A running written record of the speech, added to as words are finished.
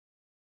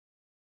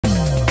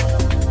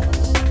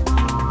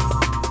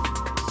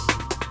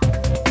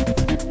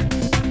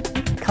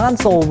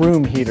Console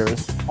room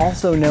heaters,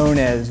 also known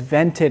as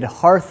vented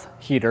hearth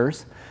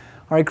heaters,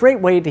 are a great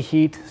way to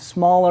heat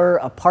smaller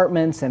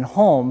apartments and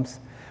homes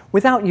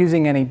without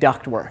using any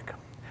ductwork.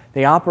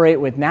 They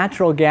operate with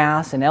natural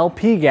gas and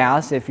LP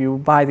gas if you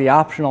buy the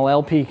optional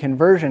LP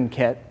conversion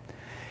kit,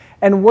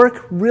 and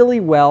work really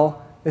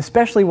well,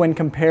 especially when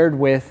compared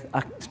with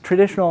a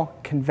traditional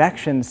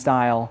convection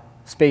style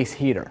space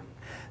heater.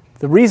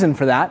 The reason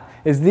for that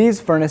is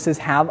these furnaces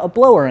have a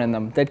blower in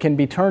them that can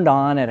be turned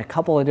on at a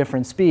couple of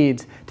different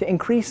speeds to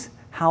increase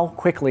how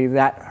quickly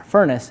that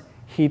furnace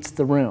heats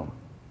the room.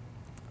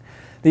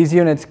 These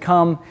units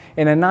come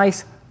in a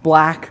nice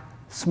black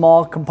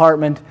small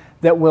compartment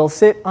that will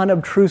sit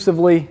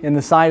unobtrusively in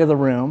the side of the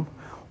room,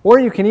 or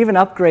you can even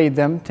upgrade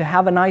them to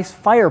have a nice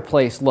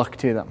fireplace look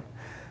to them.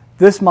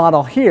 This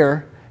model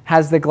here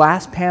has the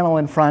glass panel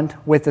in front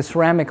with the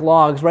ceramic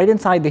logs right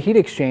inside the heat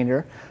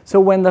exchanger, so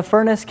when the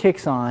furnace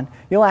kicks on,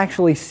 you'll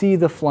actually see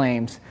the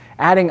flames,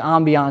 adding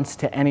ambiance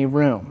to any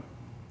room.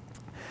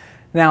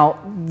 Now,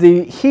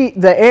 the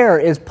air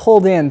is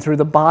pulled in through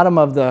the bottom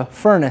of the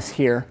furnace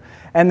here,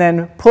 and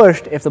then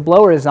pushed, if the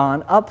blower is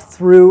on, up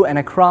through and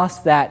across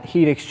that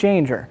heat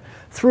exchanger,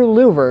 through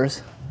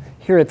louvers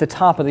here at the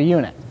top of the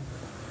unit.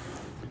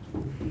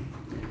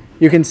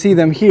 You can see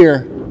them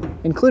here,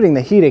 including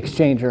the heat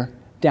exchanger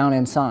down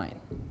inside.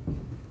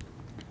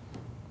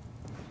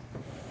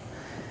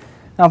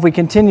 Now if we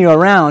continue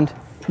around,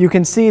 you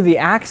can see the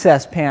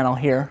access panel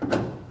here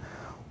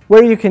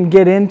where you can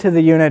get into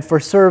the unit for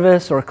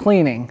service or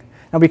cleaning.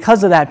 Now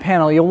because of that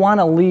panel, you'll want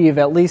to leave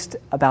at least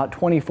about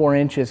 24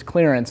 inches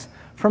clearance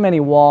from any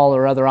wall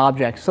or other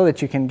objects so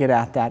that you can get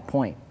at that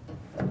point.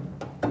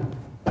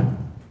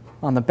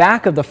 On the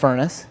back of the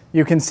furnace,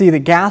 you can see the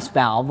gas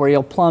valve where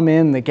you'll plumb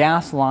in the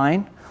gas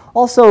line.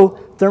 Also,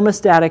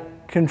 thermostatic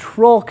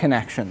control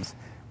connections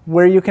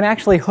where you can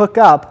actually hook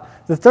up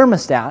the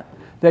thermostat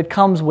that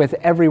comes with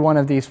every one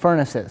of these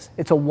furnaces.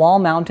 It's a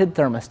wall-mounted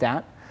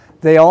thermostat.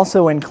 They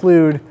also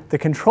include the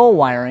control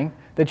wiring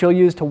that you'll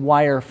use to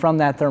wire from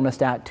that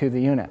thermostat to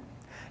the unit.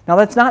 Now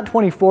that's not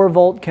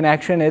 24-volt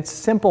connection, it's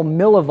simple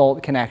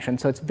millivolt connection,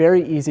 so it's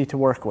very easy to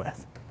work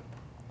with.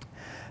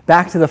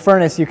 Back to the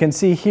furnace, you can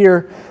see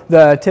here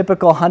the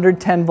typical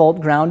 110-volt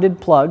grounded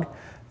plug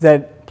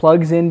that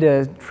plugs into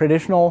a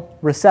traditional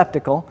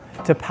receptacle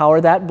to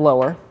power that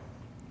blower.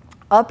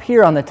 Up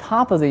here on the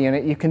top of the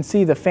unit, you can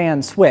see the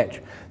fan switch.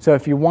 So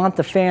if you want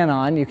the fan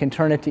on, you can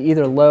turn it to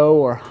either low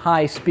or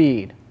high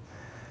speed.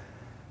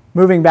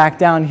 Moving back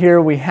down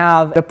here, we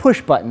have the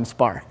push button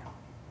spark.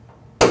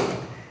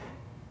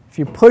 If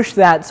you push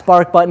that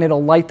spark button,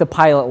 it'll light the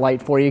pilot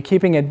light for you,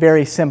 keeping it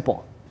very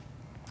simple.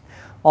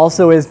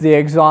 Also is the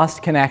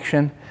exhaust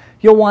connection.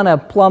 You'll want to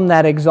plumb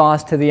that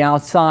exhaust to the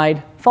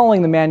outside,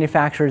 following the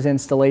manufacturer's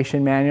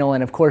installation manual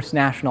and, of course,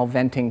 National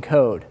Venting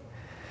Code.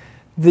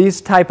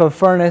 This type of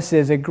furnace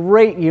is a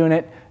great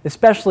unit,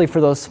 especially for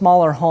those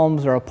smaller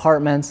homes or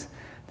apartments.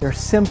 They're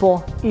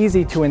simple,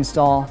 easy to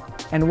install,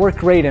 and work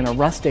great in a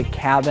rustic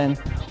cabin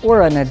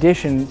or an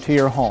addition to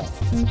your home.